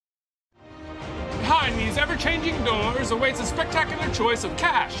Behind these ever-changing doors awaits a spectacular choice of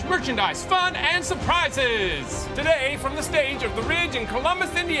cash, merchandise, fun, and surprises. Today, from the stage of the Ridge in Columbus,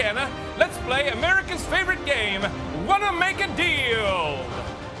 Indiana, let's play America's favorite game, Wanna Make a Deal?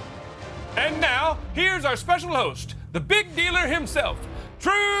 And now, here's our special host, the big dealer himself,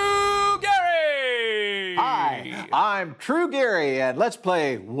 True Gary! Hi, I'm True Gary, and let's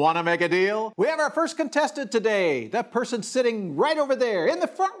play Wanna Make a Deal? We have our first contestant today, that person sitting right over there in the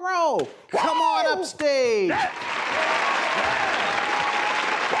front row. Come on upstage.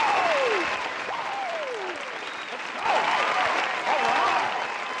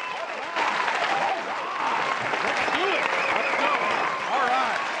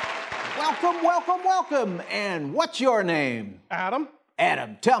 Welcome. And what's your name? Adam.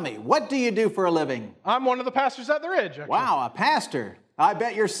 Adam, tell me, what do you do for a living? I'm one of the pastors at the Ridge, actually. Wow, a pastor. I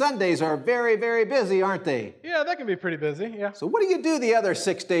bet your Sundays are very, very busy, aren't they? Yeah, they can be pretty busy, yeah. So what do you do the other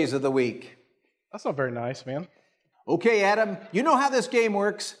 6 days of the week? That's not very nice, man. Okay, Adam, you know how this game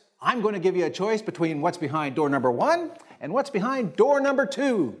works. I'm going to give you a choice between what's behind door number 1 and what's behind door number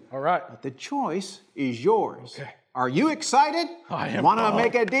 2. All right. But the choice is yours. Okay. Are you excited? I am. Want to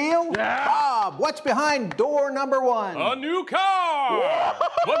make a deal? Yeah. Bob, what's behind door number 1? A new car!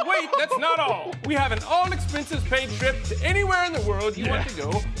 But wait, that's not all. We have an all-expenses-paid trip to anywhere in the world you want to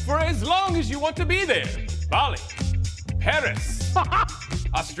go for as long as you want to be there. Bali, Paris,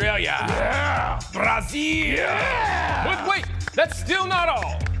 Australia, Brazil. But wait, that's still not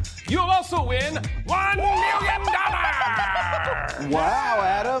all. You'll also win $1 million! Wow,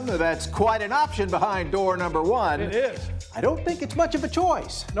 Adam, that's quite an option behind door number 1. It is. I don't think it's much of a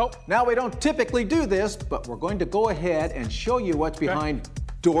choice. Nope. Now, we don't typically do this, but we're going to go ahead and show you what's behind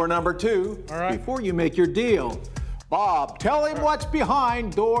door number 2 before you make your deal. Bob, tell him what's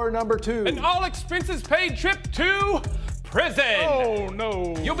behind door number 2. An all-expenses-paid trip to prison. Oh,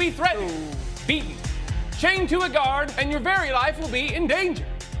 no. You'll be threatened, beaten, chained to a guard, and your very life will be in danger.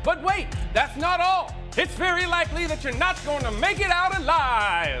 But wait, that's not all. It's very likely that you're not going to make it out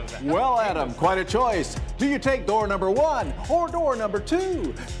alive. Well, Adam, quite a choice. Do you take door number 1 or door number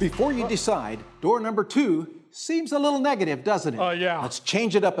 2? Before you decide, door number 2 seems a little negative, doesn't it? Yeah. Let's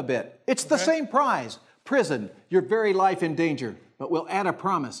change it up a bit. It's the same prize. Prison, your very life in danger. But we'll add a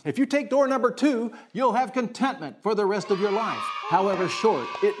promise. If you take door number 2, you'll have contentment for the rest of your life, however short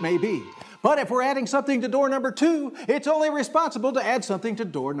it may be. But if we're adding something to door number 2, it's only responsible to add something to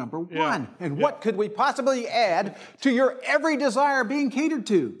door number 1. And what could we possibly add to your every desire being catered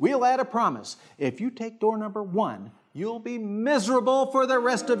to? We'll add a promise. If you take door number 1, you'll be miserable for the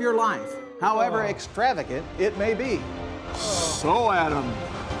rest of your life, however extravagant it may be. So, Adam,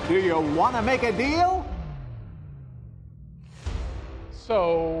 do you want to make a deal?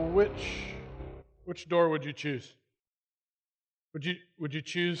 So, which door would you choose? Would you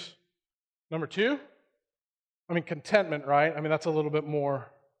choose number 2? I mean, contentment, right? I mean, that's a little bit more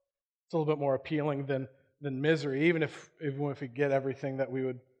appealing than misery, even if we get everything that we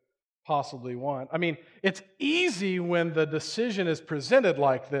would possibly want. I mean, it's easy when the decision is presented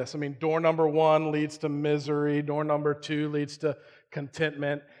like this. I mean, door number 1 leads to misery, door number 2 leads to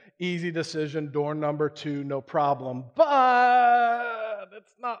contentment. Easy decision, door number 2, no problem. But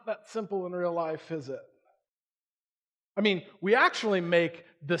it's not that simple in real life, is it? I mean, we actually make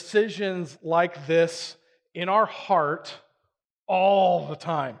decisions like this in our heart all the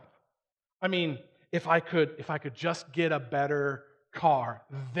time. I mean, if I could just get a better car,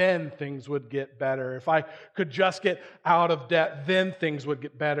 then things would get better. If I could just get out of debt, then things would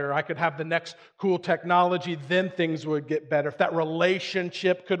get better. I could have the next cool technology, then things would get better. If that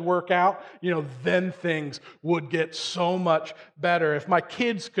relationship could work out, then things would get so much better. If my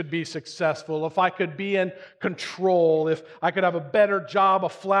kids could be successful, if I could be in control, if I could have a better job, a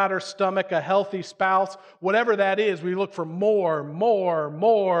flatter stomach, a healthy spouse, whatever that is, we look for more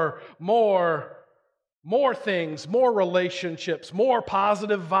things, more relationships, more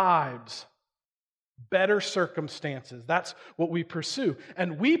positive vibes, better circumstances. That's what we pursue.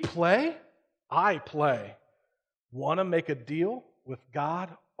 And I play, want to make a deal with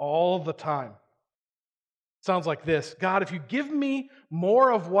God all the time. Sounds like this: God, if you give me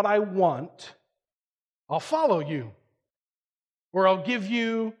more of what I want, I'll follow you. Or I'll give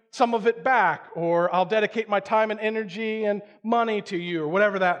you some of it back, or I'll dedicate my time and energy and money to you, or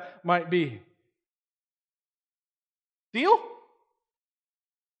whatever that might be. Deal?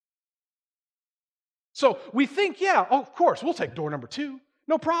 So we think, of course, we'll take door number 2.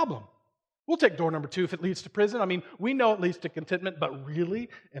 No problem. We'll take door number 2 if it leads to prison. I mean, we know it leads to contentment, but really,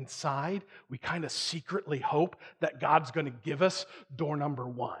 inside, we kind of secretly hope that God's going to give us door number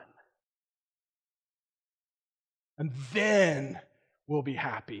 1. And then we'll be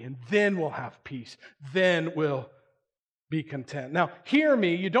happy, and then we'll have peace. Then we'll be content. Now, hear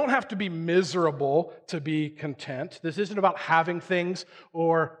me, you don't have to be miserable to be content. This isn't about having things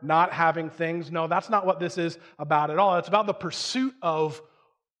or not having things. No, that's not what this is about at all. It's about the pursuit of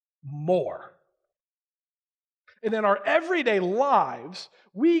more. And in our everyday lives,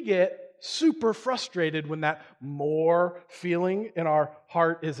 we get super frustrated when that more feeling in our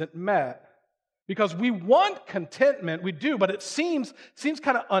heart isn't met. Because we want contentment, we do, but it seems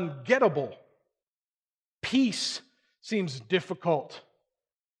kind of ungettable. Peace seems difficult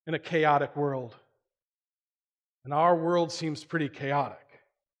in a chaotic world. And our world seems pretty chaotic.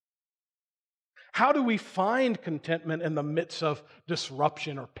 How do we find contentment in the midst of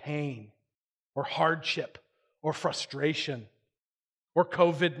disruption or pain or hardship or frustration or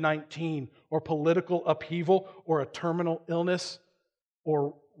COVID-19 or political upheaval or a terminal illness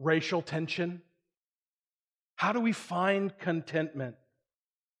or racial tension? How do we find contentment?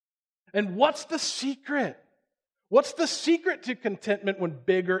 And what's the secret? What's the secret to contentment when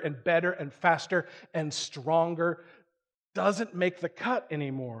bigger and better and faster and stronger doesn't make the cut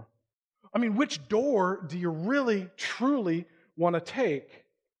anymore? I mean, which door do you really, truly want to take?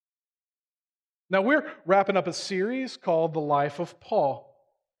 Now, we're wrapping up a series called The Life of Paul.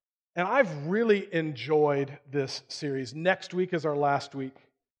 And I've really enjoyed this series. Next week is our last week.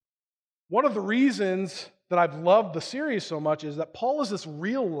 One of the reasons that I've loved the series so much is that Paul is this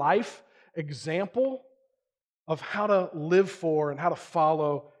real life example of how to live for and how to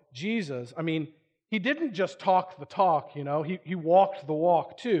follow Jesus. I mean, he didn't just talk the talk, he walked the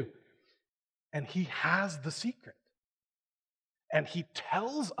walk too. And he has the secret. And he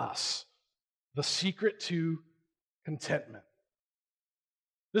tells us the secret to contentment.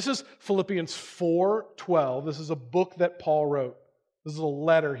 This is Philippians 4:12. This is a book that Paul wrote. This is a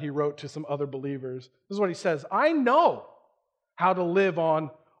letter he wrote to some other believers. This is what he says: I know how to live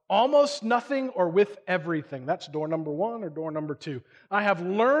on almost nothing or with everything. That's door number 1 or door number 2. I have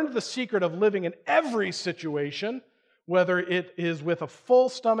learned the secret of living in every situation, whether it is with a full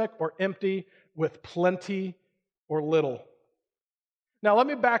stomach or empty, with plenty or little. Now, let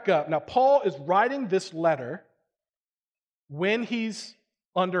me back up. Now, Paul is writing this letter when he's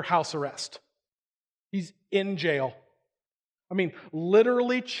under house arrest. He's in jail. I mean,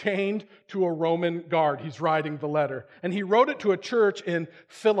 literally chained to a Roman guard. He's writing the letter. And he wrote it to a church in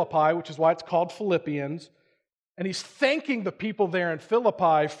Philippi, which is why it's called Philippians. And he's thanking the people there in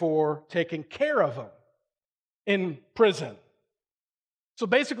Philippi for taking care of him in prison. So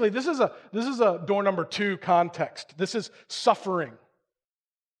basically, this is a door number 2 context. This is suffering.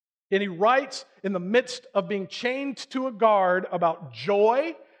 And he writes in the midst of being chained to a guard about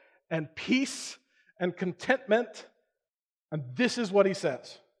joy and peace and contentment. And this is what he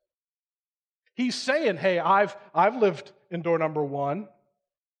says. He's saying, hey, I've lived in door number 1.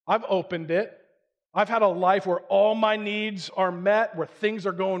 I've opened it. I've had a life where all my needs are met, where things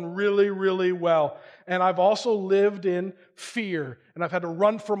are going really, really well. And I've also lived in fear, and I've had to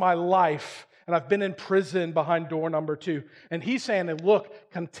run for my life, and I've been in prison behind door number 2. And he's saying,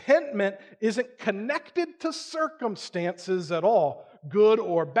 look, contentment isn't connected to circumstances at all. Good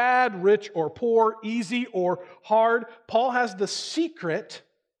or bad, rich or poor, easy or hard. Paul has the secret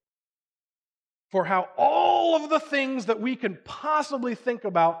for how all of the things that we can possibly think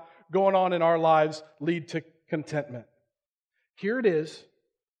about going on in our lives lead to contentment. Here it is.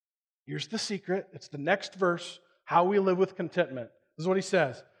 Here's the secret. It's the next verse, how we live with contentment. This is what he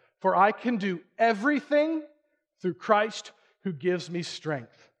says. For I can do everything through Christ who gives me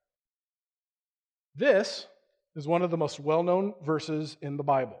strength. This is one of the most well-known verses in the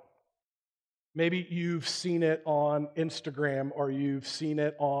Bible. Maybe you've seen it on Instagram or you've seen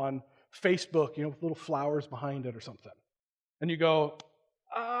it on Facebook, with little flowers behind it or something. And you go,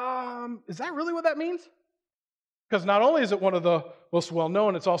 is that really what that means? Because not only is it one of the most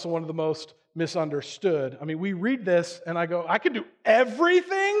well-known, it's also one of the most misunderstood. I mean, we read this and I go, I can do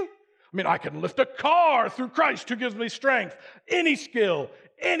everything? I mean, I can lift a car through Christ who gives me strength, any skill,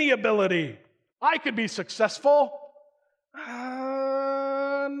 any ability. I could be successful.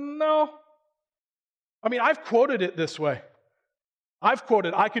 No. I mean, I've quoted it this way. I've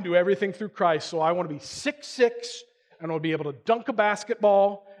quoted, I can do everything through Christ, so I want to be 6'6", and I want to be able to dunk a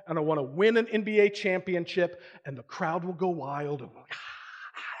basketball, and I want to win an NBA championship, and the crowd will go wild.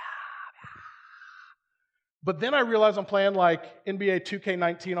 But then I realize I'm playing like NBA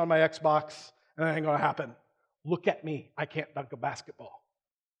 2K19 on my Xbox, and that ain't going to happen. Look at me. I can't dunk a basketball.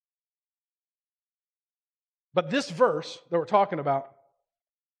 But this verse that we're talking about,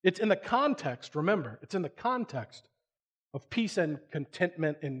 it's in the context, remember, it's in the context of peace and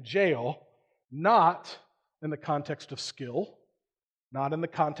contentment in jail, not in the context of skill not in the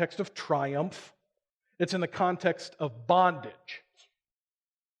context of triumph. It's in the context of bondage.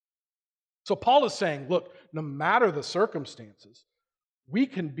 So Paul is saying, look, no matter the circumstances, we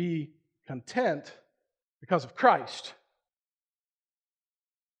can be content because of Christ.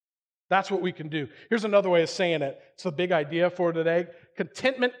 That's what we can do. Here's another way of saying it. It's the big idea for today.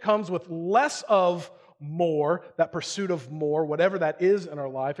 Contentment comes with less of more, that pursuit of more, whatever that is in our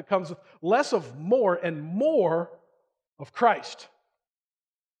life. It comes with less of more and more of Christ.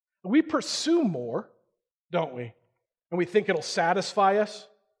 We pursue more, don't we? And we think it'll satisfy us.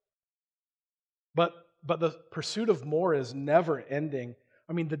 But the pursuit of more is never ending.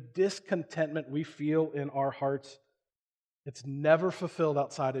 I mean, the discontentment we feel in our hearts, it's never fulfilled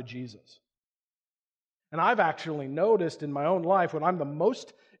outside of Jesus. And I've actually noticed in my own life when I'm the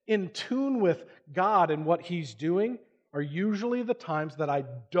most in tune with God and what He's doing are usually the times that I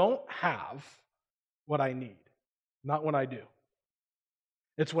don't have what I need, not when I do.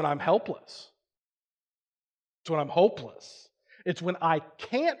 It's when I'm helpless. It's when I'm hopeless. It's when I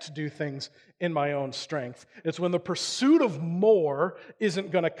can't do things in my own strength. It's when the pursuit of more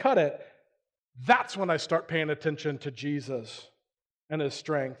isn't going to cut it. That's when I start paying attention to Jesus and His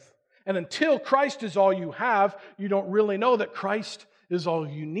strength. And until Christ is all you have, you don't really know that Christ is all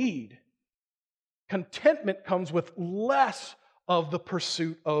you need. Contentment comes with less of the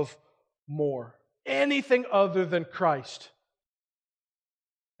pursuit of more. Anything other than Christ.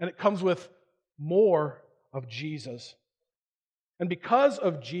 And it comes with more of Jesus. And because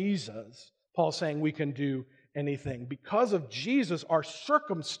of Jesus, Paul's saying we can do anything. Because of Jesus, our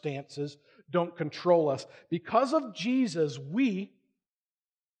circumstances don't control us. Because of Jesus, we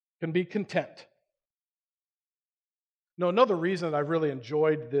can be content. Now, another reason that I've really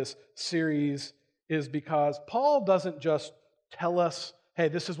enjoyed this series is because Paul doesn't just tell us, hey,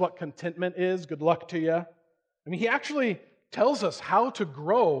 this is what contentment is, good luck to you. I mean, he actually tells us how to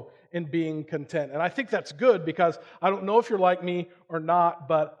grow in being content. And I think that's good because I don't know if you're like me or not,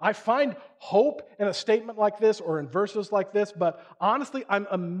 but I find hope in a statement like this or in verses like this, but honestly, I'm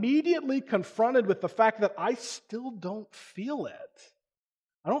immediately confronted with the fact that I still don't feel it.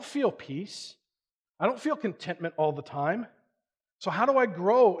 I don't feel peace. I don't feel contentment all the time. So how do I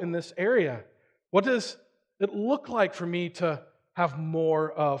grow in this area? What does it look like for me to have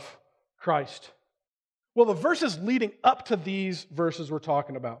more of Christ? Well, the verses leading up to these verses we're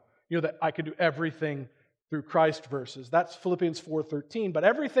talking about, that I can do everything through Christ verses. That's Philippians 4:13. But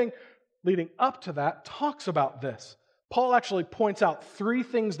everything leading up to that talks about this. Paul actually points out 3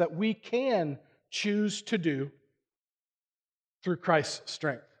 things that we can choose to do through Christ's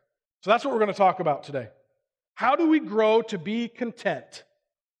strength. So that's what we're going to talk about today. How do we grow to be content?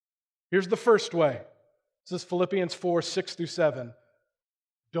 Here's the first way. This is Philippians 4:6-7.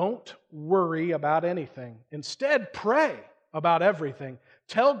 Don't worry about anything. Instead, pray about everything.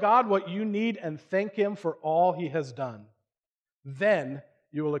 Tell God what you need and thank Him for all He has done. Then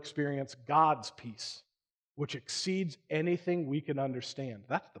you will experience God's peace, which exceeds anything we can understand.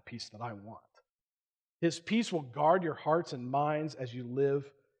 That's the peace that I want. His peace will guard your hearts and minds as you live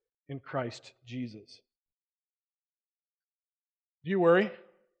in Christ Jesus. Do you worry?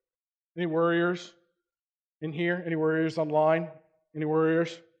 Any worriers in here? Any worriers online? Any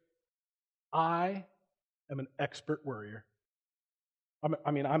worriers? I am an expert worrier.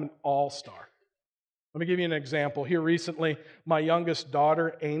 I'm an all-star. Let me give you an example. Here recently, my youngest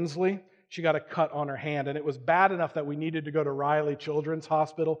daughter, Ainsley, she got a cut on her hand, and it was bad enough that we needed to go to Riley Children's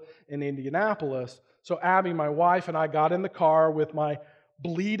Hospital in Indianapolis. So Abby, my wife, and I got in the car with my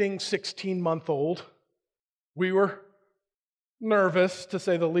bleeding 16-month-old. We were nervous, to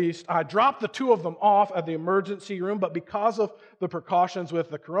say the least. I dropped the 2 of them off at the emergency room, but because of the precautions with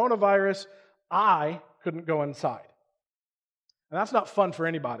the coronavirus, I couldn't go inside. And that's not fun for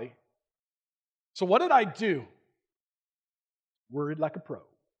anybody. So what did I do? Worried like a pro.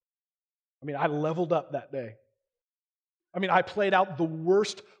 I leveled up that day. I played out the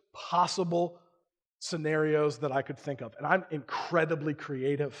worst possible scenarios that I could think of. And I'm incredibly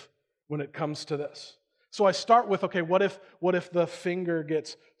creative when it comes to this. So I start with, okay, what if the finger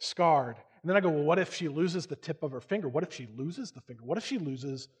gets scarred? And then I go, well, what if she loses the tip of her finger? What if she loses the finger? What if she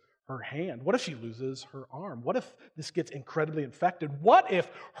loses her hand? What if she loses her arm? What if this gets incredibly infected? What if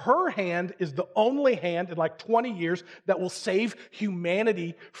her hand is the only hand in 20 years that will save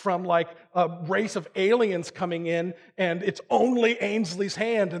humanity from a race of aliens coming in, and it's only Ainsley's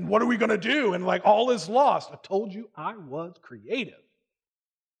hand, and what are we going to do? And all is lost. I told you I was creative.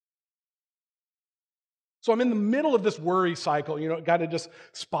 So I'm in the middle of this worry cycle. It kind of just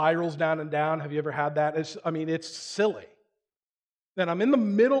spirals down and down. Have you ever had that? It's silly. Then I'm in the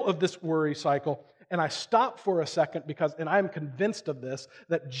middle of this worry cycle, And I stop for a second because, and I'm convinced of this,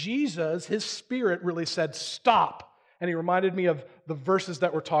 that Jesus, his Spirit really said, stop. And he reminded me of the verses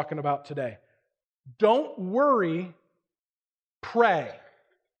that we're talking about today. Don't worry, pray.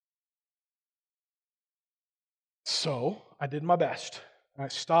 So I did my best. I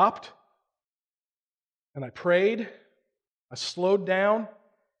stopped and I prayed. I slowed down,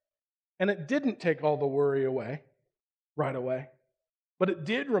 and it didn't take all the worry away right away. But it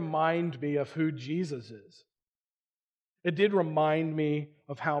did remind me of who Jesus is. It did remind me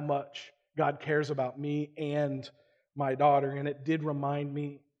of how much God cares about me and my daughter. And it did remind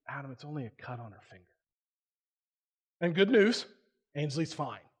me, Adam, it's only a cut on her finger. And good news, Ainsley's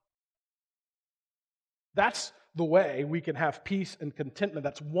fine. That's the way we can have peace and contentment.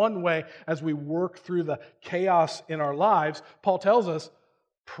 That's one way as we work through the chaos in our lives. Paul tells us,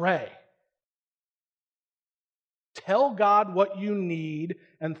 pray. Tell God what you need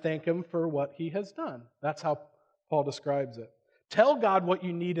and thank Him for what He has done. That's how Paul describes it. Tell God what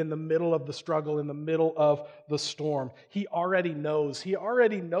you need in the middle of the struggle, in the middle of the storm. He already knows. He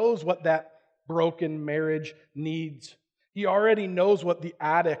already knows what that broken marriage needs. He already knows what the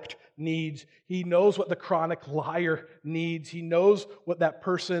addict needs. He knows what the chronic liar needs. He knows what that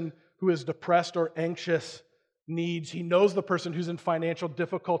person who is depressed or anxious needs. He knows the person who's in financial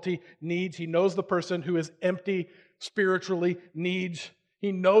difficulty needs. He knows the person who is empty spiritually needs.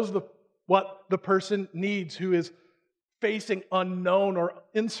 He knows what the person needs who is facing unknown or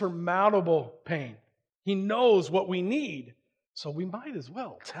insurmountable pain. He knows what we need, so we might as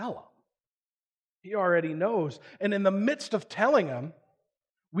well tell Him. He already knows. And in the midst of telling Him,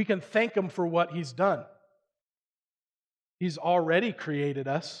 we can thank Him for what He's done. He's already created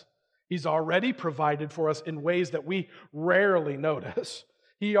us. He's already provided for us in ways that we rarely notice.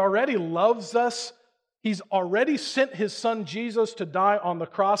 He already loves us. He's already sent His Son Jesus to die on the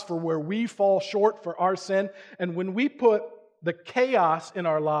cross for where we fall short for our sin. And when we put the chaos in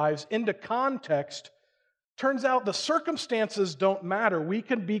our lives into context, turns out the circumstances don't matter. We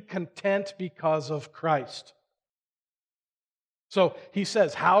can be content because of Christ. So he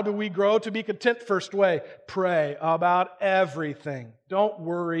says, how do we grow to be content? First way, pray about everything. Don't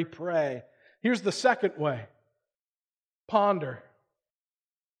worry, pray. Here's the second way, ponder.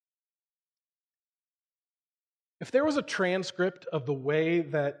 If there was a transcript of the way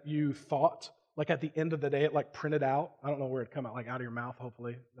that you thought, like at the end of the day, it like printed out, I don't know where it'd come out, like out of your mouth,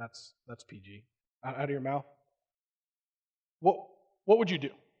 hopefully. That's PG. Out of your mouth. What would you do?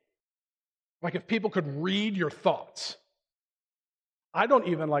 Like if people could read your thoughts. I don't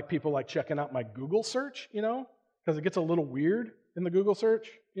even like people like checking out my Google search, because it gets a little weird in the Google search.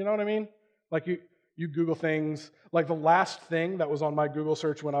 You know what I mean? Like you Google things. Like the last thing that was on my Google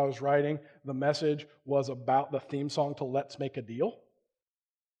search when I was writing the message was about the theme song to Let's Make a Deal.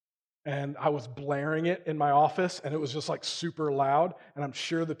 And I was blaring it in my office, and it was just like super loud. And I'm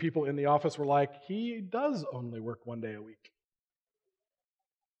sure the people in the office were like, he does only work one day a week.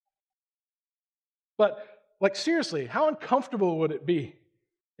 But like seriously, how uncomfortable would it be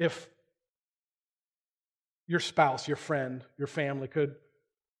if your spouse, your friend, your family could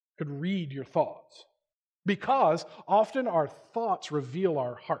read your thoughts? Because often our thoughts reveal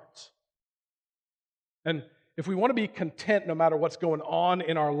our hearts. And if we want to be content no matter what's going on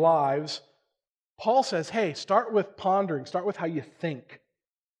in our lives, Paul says, hey, start with pondering, start with how you think.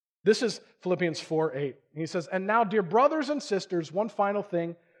 This is Philippians 4:8. He says, and now, dear brothers and sisters, one final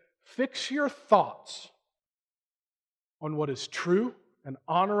thing, fix your thoughts on what is true and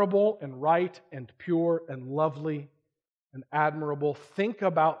honorable and right and pure and lovely and admirable. Think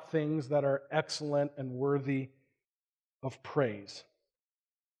about things that are excellent and worthy of praise.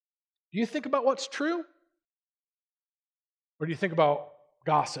 Do you think about what's true? Or do you think about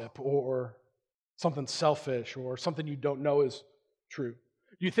gossip or something selfish or something you don't know is true?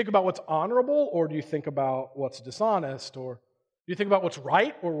 Do you think about what's honorable, or do you think about what's dishonest? Or do you think about what's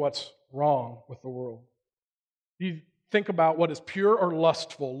right or what's wrong with the world? Do you think about what is pure or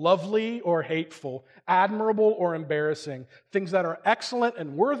lustful, lovely or hateful, admirable or embarrassing, things that are excellent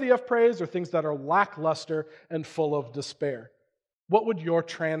and worthy of praise, or things that are lackluster and full of despair? What would your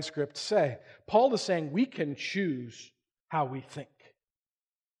transcript say? Paul is saying we can choose how we think.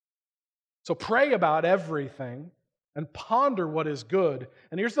 So pray about everything and ponder what is good.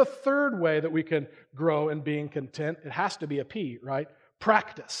 And here's the third way that we can grow in being content. It has to be a P, right?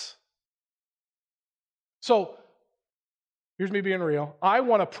 Practice. So here's me being real. I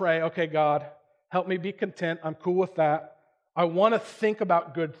want to pray, okay, God, help me be content. I'm cool with that. I want to think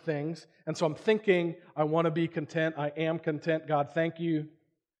about good things. And so I'm thinking, I want to be content. I am content. God, thank you.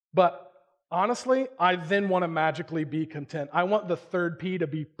 But honestly, I then want to magically be content. I want the third P to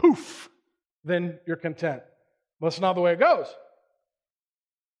be poof. then you're content. But it's not the way it goes.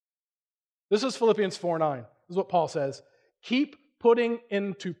 This is Philippians 4:9. This is what Paul says. Keep putting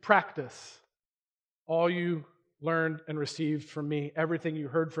into practice all you learned and received from me, everything you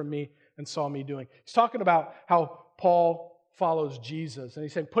heard from me and saw me doing. He's talking about how Paul follows Jesus. And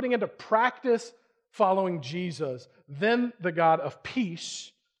he's saying, putting into practice following Jesus, then the God of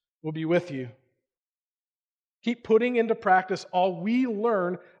peace will be with you. Keep putting into practice all we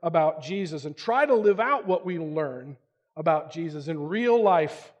learn about Jesus and try to live out what we learn about Jesus in real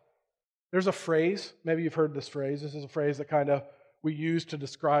life. There's a phrase, maybe you've heard this phrase. This is a phrase that kind of we use to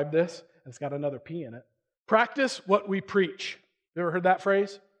describe this, and it's got another P in it. Practice what we preach. You ever heard that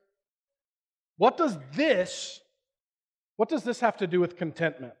phrase? What does this have to do with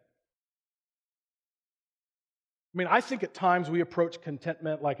contentment? I mean, I think at times we approach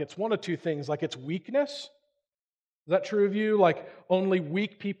contentment like it's one of two things, like it's weakness. Is that true of you? Like only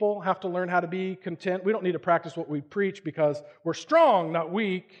weak people have to learn how to be content? We don't need to practice what we preach because we're strong, not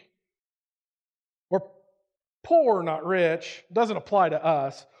weak. We're poor, not rich. It doesn't apply to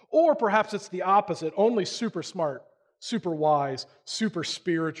us. Or perhaps it's the opposite. Only super smart, super wise, super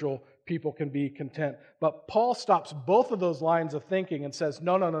spiritual people can be content. But Paul stops both of those lines of thinking and says,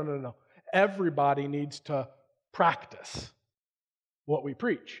 no. Everybody needs to practice what we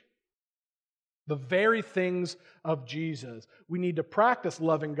preach. The very things of Jesus. We need to practice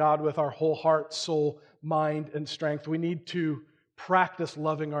loving God with our whole heart, soul, mind, and strength. We need to practice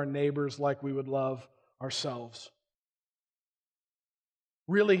loving our neighbors like we would love ourselves.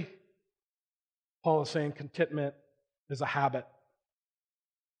 Really, Paul is saying contentment is a habit.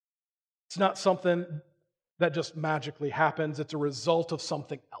 It's not something that just magically happens. It's a result of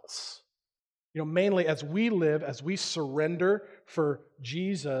something else. Mainly as we live, as we surrender for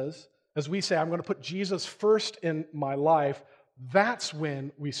Jesus, as we say, I'm going to put Jesus first in my life, that's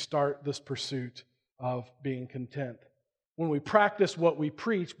when we start this pursuit of being content. When we practice what we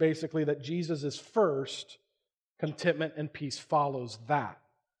preach, basically that Jesus is first, contentment and peace follows that.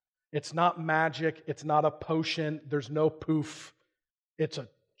 It's not magic. It's not a potion. There's no poof. It's a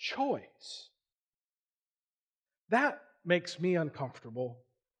choice. That makes me uncomfortable.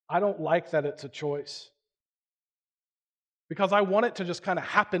 I don't like that it's a choice. Because I want it to just kind of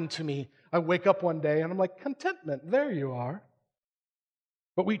happen to me. I wake up one day and I'm like, contentment, there you are.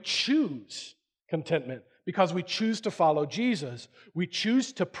 But we choose contentment because we choose to follow Jesus. We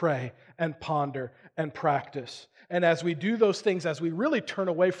choose to pray and ponder and practice. And as we do those things, as we really turn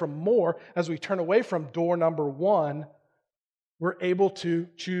away from more, as we turn away from door number one, we're able to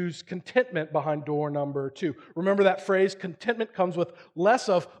choose contentment behind door number two. Remember that phrase, contentment comes with less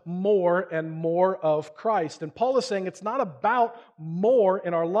of more and more of Christ. And Paul is saying it's not about more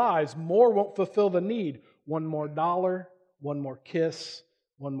in our lives. More won't fulfill the need. One more dollar, one more kiss,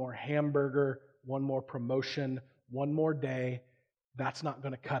 one more hamburger, one more promotion, one more day. That's not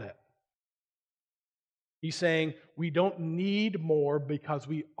going to cut it. He's saying we don't need more because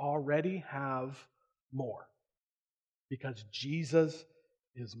we already have more. Because Jesus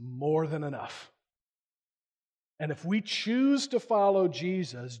is more than enough. And if we choose to follow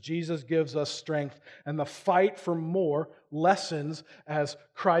Jesus, Jesus gives us strength. And the fight for more lessens as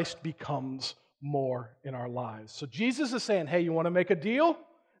Christ becomes more in our lives. So Jesus is saying, hey, you want to make a deal?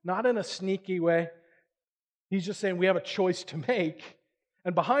 Not in a sneaky way. He's just saying we have a choice to make.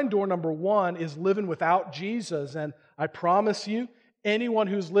 And behind door number one is living without Jesus. And I promise you, anyone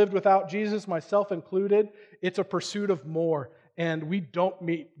who's lived without Jesus, myself included, it's a pursuit of more. And we don't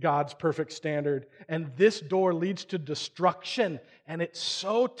meet God's perfect standard. And this door leads to destruction. And it's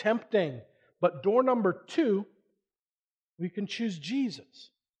so tempting. But door number two, we can choose Jesus.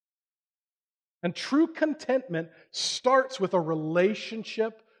 And true contentment starts with a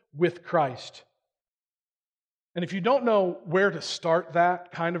relationship with Christ. And if you don't know where to start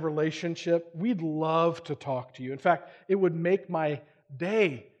that kind of relationship, we'd love to talk to you. In fact, it would make my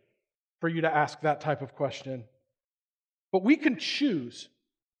day for you to ask that type of question. But we can choose.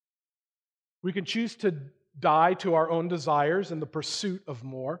 We can choose to die to our own desires in the pursuit of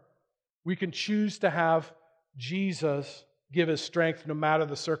more. We can choose to have Jesus give His strength no matter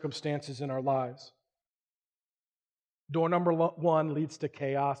the circumstances in our lives. Door number one leads to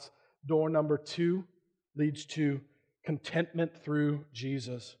chaos. Door number two leads to contentment through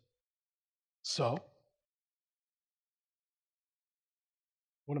Jesus. So,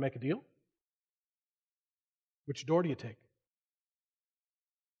 want to make a deal? Which door do you take?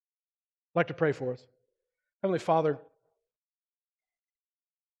 I'd like to pray for us. Heavenly Father,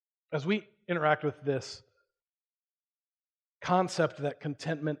 as we interact with this concept that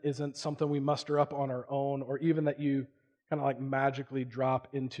contentment isn't something we muster up on our own, or even that you kind of like magically drop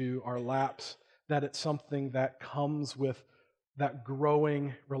into our laps, that it's something that comes with that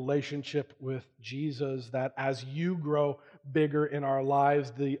growing relationship with Jesus, that as you grow bigger in our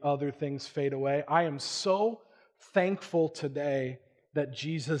lives, the other things fade away. I am so thankful today that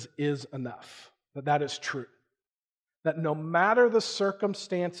Jesus is enough, that is true. That no matter the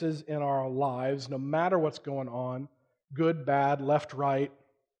circumstances in our lives, no matter what's going on, good, bad, left, right,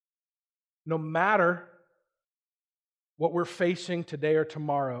 no matter what we're facing today or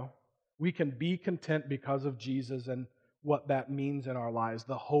tomorrow, we can be content because of Jesus and what that means in our lives,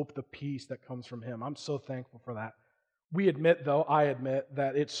 the hope, the peace that comes from Him. I'm so thankful for that. We admit, though, I admit,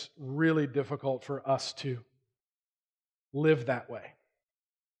 that it's really difficult for us to live that way,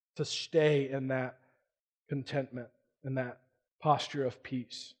 to stay in that contentment, in that posture of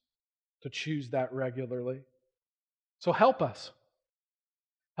peace, to choose that regularly. So help us.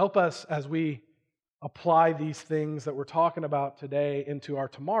 Help us as we apply these things that we're talking about today into our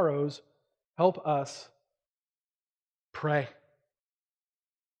tomorrows. Help us pray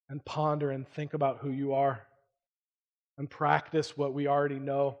and ponder and think about who you are and practice what we already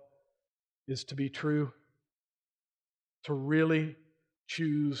know is to be true, to really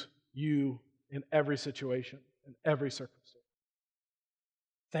choose you in every situation, in every circumstance.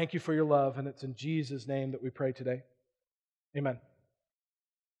 Thank you for your love, and it's in Jesus' name that we pray today. Amen.